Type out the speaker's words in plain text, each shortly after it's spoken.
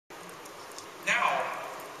Now,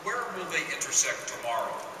 where will they intersect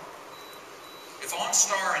tomorrow? If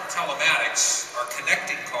OnStar and telematics are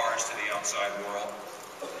connecting cars to the outside world,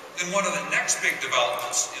 then one of the next big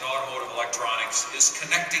developments in automotive electronics is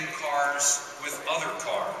connecting cars with other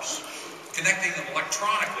cars. Connecting them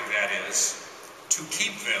electronically, that is, to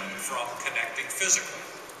keep them from connecting physically.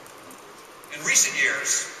 In recent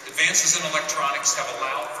years, advances in electronics have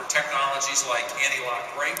allowed for technologies like anti-lock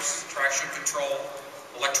brakes, traction control,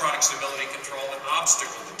 electronic stability control, and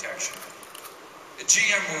obstacle detection. At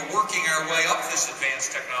GM, we're working our way up this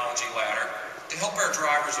advanced technology ladder to help our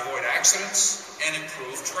drivers avoid accidents and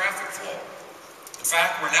improve traffic flow. In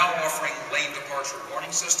fact, we're now offering lane departure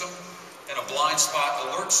warning system and a blind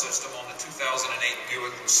spot alert system on the 2008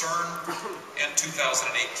 Buick Lucerne and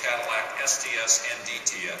 2008 Cadillac STS and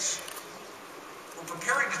DTS. We're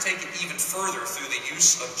preparing to take it even further through the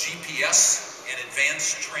use of GPS and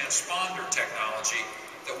advanced transponder technology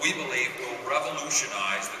that we believe will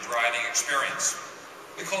revolutionize the driving experience.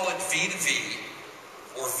 We call it V2V,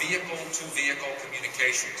 or vehicle-to-vehicle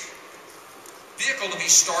communications. Vehicle-to-V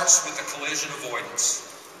starts with the collision avoidance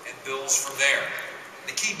and builds from there.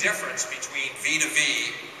 The key difference between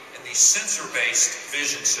V2V and the sensor-based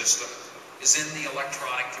vision system is in the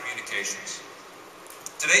electronic communications.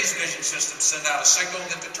 Today's vision systems send out a signal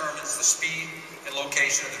that determines the speed and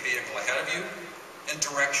location of the vehicle ahead of you and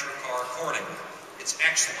directs your car accordingly. It's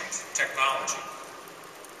excellent technology.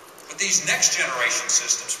 But these next generation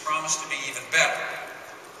systems promise to be even better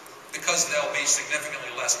because they'll be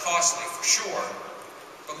significantly less costly for sure,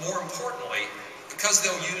 but more importantly, because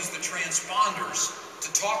they'll use the transponders to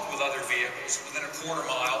talk with other vehicles within a quarter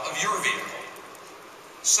mile of your vehicle.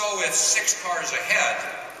 So if 6 cars ahead,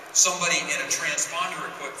 somebody in a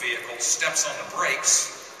transponder-equipped vehicle steps on the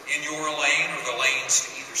brakes in your lane or the lanes to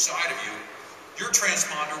either side of you, your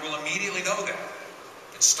transponder will immediately know that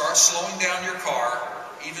and start slowing down your car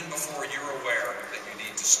even before you're aware that you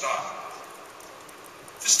need to stop.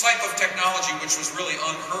 This type of technology, which was really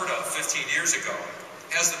unheard of 15 years ago,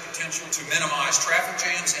 has the potential to minimize traffic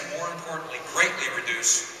jams and, more importantly, greatly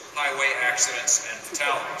reduce highway accidents and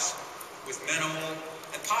fatalities with minimal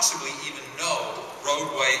and possibly even no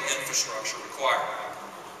roadway infrastructure required.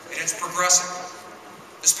 And it's progressive.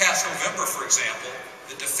 This past November, for example,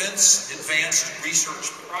 the Defense Advanced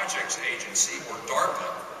Research Projects Agency, or DARPA,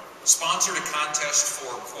 sponsored a contest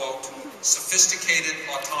for, quote, sophisticated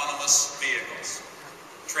autonomous vehicles.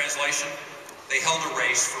 Translation, they held a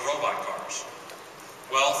race for robot cars.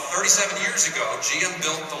 Well, 37 years ago, GM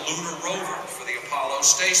built the lunar rover for the Apollo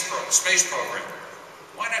space program.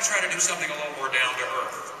 Why not try to do something a little more down to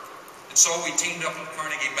earth? And so we teamed up with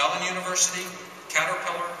Carnegie Mellon University,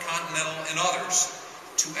 Caterpillar, Continental, and others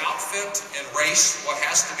to outfit and race what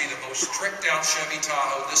has to be the most tricked out Chevy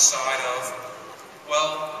Tahoe this side of,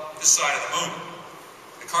 well, this side of the moon.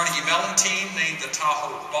 The Carnegie Mellon team named the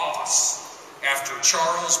Tahoe Boss after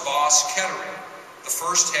Charles Boss Kettering, the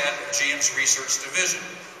first head of GM's research division,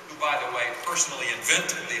 who, by the way, personally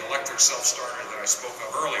invented the electric self-starter that I spoke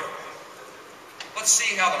of earlier. Let's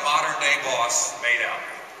see how the modern-day Boss made out.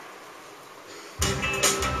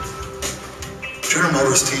 General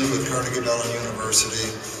Motors teamed with Carnegie Mellon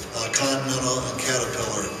University, Continental, and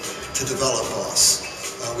Caterpillar to develop Boss.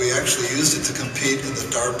 We actually used it to compete in the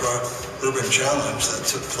DARPA Urban Challenge that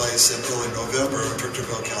took place in early November in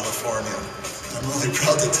Victorville, California. I'm really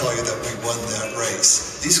proud to tell you that we won that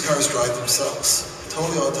race. These cars drive themselves,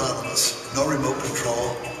 totally autonomous, no remote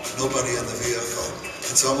control, nobody in the vehicle.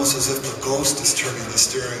 It's almost as if the ghost is turning the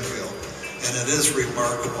steering wheel, and it is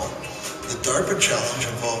remarkable. The DARPA challenge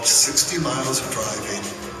involved 60 miles of driving,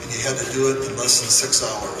 and you had to do it in less than 6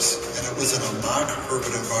 hours, and it was in a mock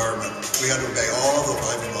urban environment. We had to obey all the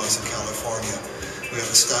driving laws in California. We had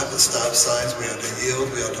to stop at stop signs, we had to yield,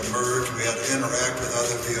 we had to merge, we had to interact with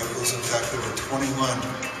other vehicles. In fact, there were 21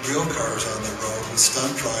 real cars on the road with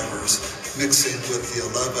stunt drivers mixing with the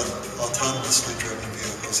 11 autonomously driven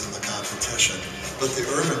vehicles in the competition. But the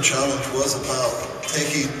Urban Challenge was about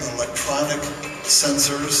taking electronic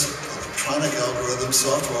sensors, electronic algorithms,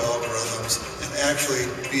 software algorithms, and actually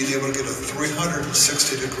being able to get a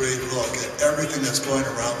 360-degree look at everything that's going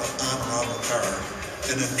around the car,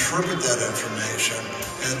 and interpret that information,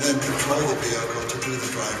 and then control the vehicle to do the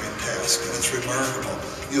driving task. And it's remarkable.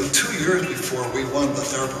 2 years before we won the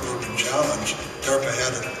DARPA Urban Challenge, DARPA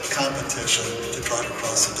had a competition to drive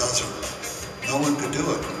across the desert. No one could do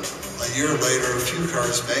it. A year later, a few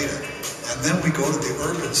cars made it. And then we go to the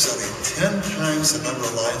urban setting, 10 times the number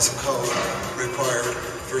of lines of code required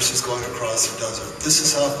versus going across the desert. This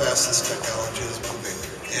is how fast this technology is moving.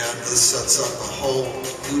 And this sets up a whole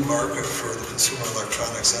new market for the consumer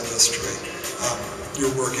electronics industry.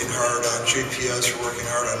 we're working hard on GPS, we're working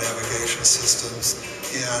hard on navigation systems,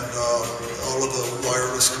 and all of the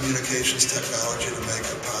wireless communications technology to make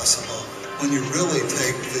it possible. When you really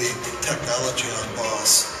take the technology on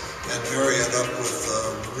BOSS and marry it up with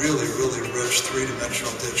really, really rich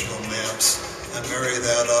three-dimensional digital maps, and marry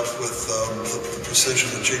that up with the precision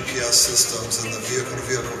of GPS systems and the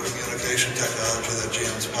vehicle-to-vehicle communication technology that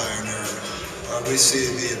GM's pioneered, we see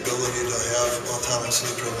the ability to have autonomously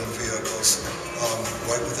driven vehicles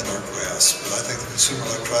right within our grasp. But I think the consumer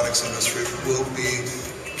electronics industry will be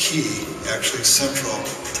key, actually central,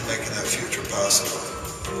 to making that future possible.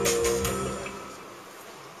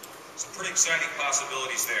 Some pretty exciting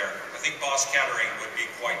possibilities there. I think Boss Kettering would be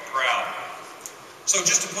quite proud. So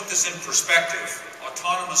just to put this in perspective,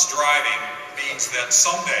 autonomous driving means that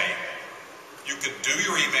someday you could do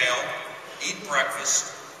your email, eat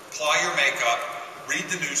breakfast, apply your makeup, read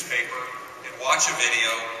the newspaper, and watch a video,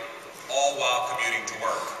 all while commuting to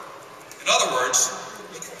work. In other words,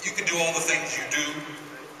 you can do all the things you do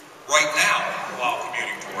right now while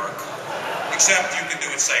commuting to work, except you can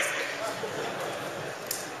do it safely.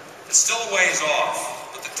 It's still a ways off.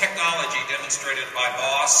 Technology demonstrated by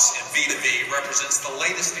BOSS and V2V represents the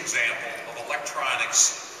latest example of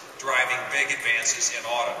electronics driving big advances in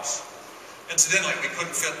autos. Incidentally, we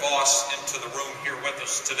couldn't fit BOSS into the room here with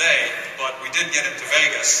us today, but we did get him to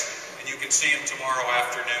Vegas, and you can see him tomorrow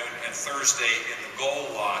afternoon and Thursday in the Gold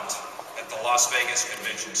Lot at the Las Vegas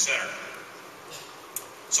Convention Center.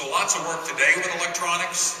 So lots of work today with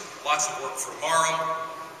electronics, lots of work for tomorrow,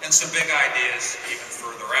 and some big ideas even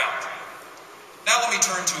further out. Now let me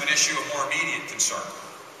turn to an issue of more immediate concern,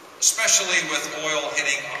 especially with oil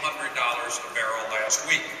hitting $100 a barrel last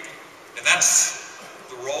week. And that's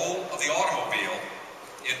the role of the automobile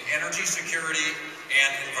in energy security and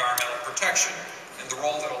environmental protection, and the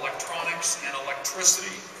role that electronics and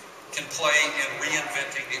electricity can play in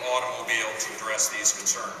reinventing the automobile to address these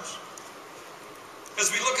concerns. As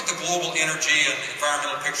we look at the global energy and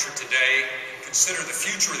environmental picture today and consider the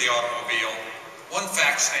future of the automobile, one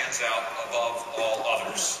fact stands out above all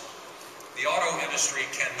others. The auto industry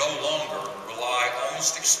can no longer rely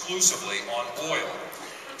almost exclusively on oil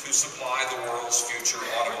to supply the world's future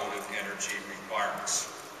automotive energy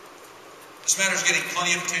requirements. This matter is getting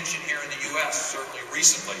plenty of attention here in the U.S., certainly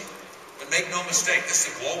recently, but make no mistake, this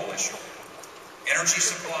is a global issue. Energy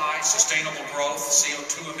supply, sustainable growth,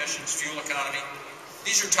 CO2 emissions, fuel economy,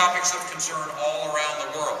 these are topics of concern all around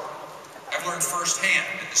the world. I've learned firsthand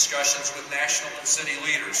in discussions with national and city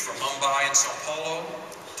leaders from Mumbai and Sao Paulo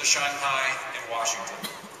to Shanghai and Washington.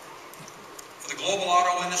 For the global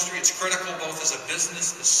auto industry, it's critical both as a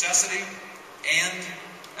business necessity and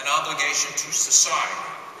an obligation to society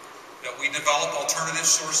that we develop alternative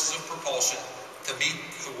sources of propulsion to meet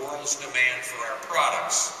the world's demand for our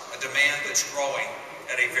products, a demand that's growing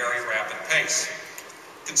at a very rapid pace.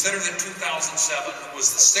 Consider that 2007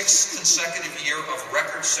 was the 6th consecutive year of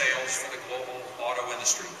record sales for the global auto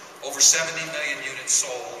industry, over 70 million units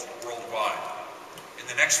sold worldwide. In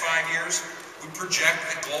the next 5 years, we project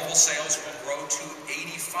that global sales will grow to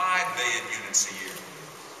 85 million units a year,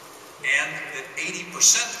 and that 80%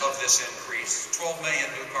 of this increase, 12 million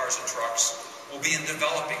new cars and trucks, will be in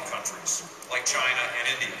developing countries like China and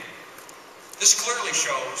India. This clearly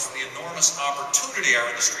shows the enormous opportunity our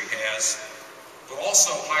industry has, but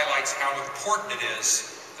also highlights how important it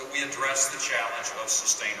is that we address the challenge of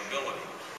sustainability.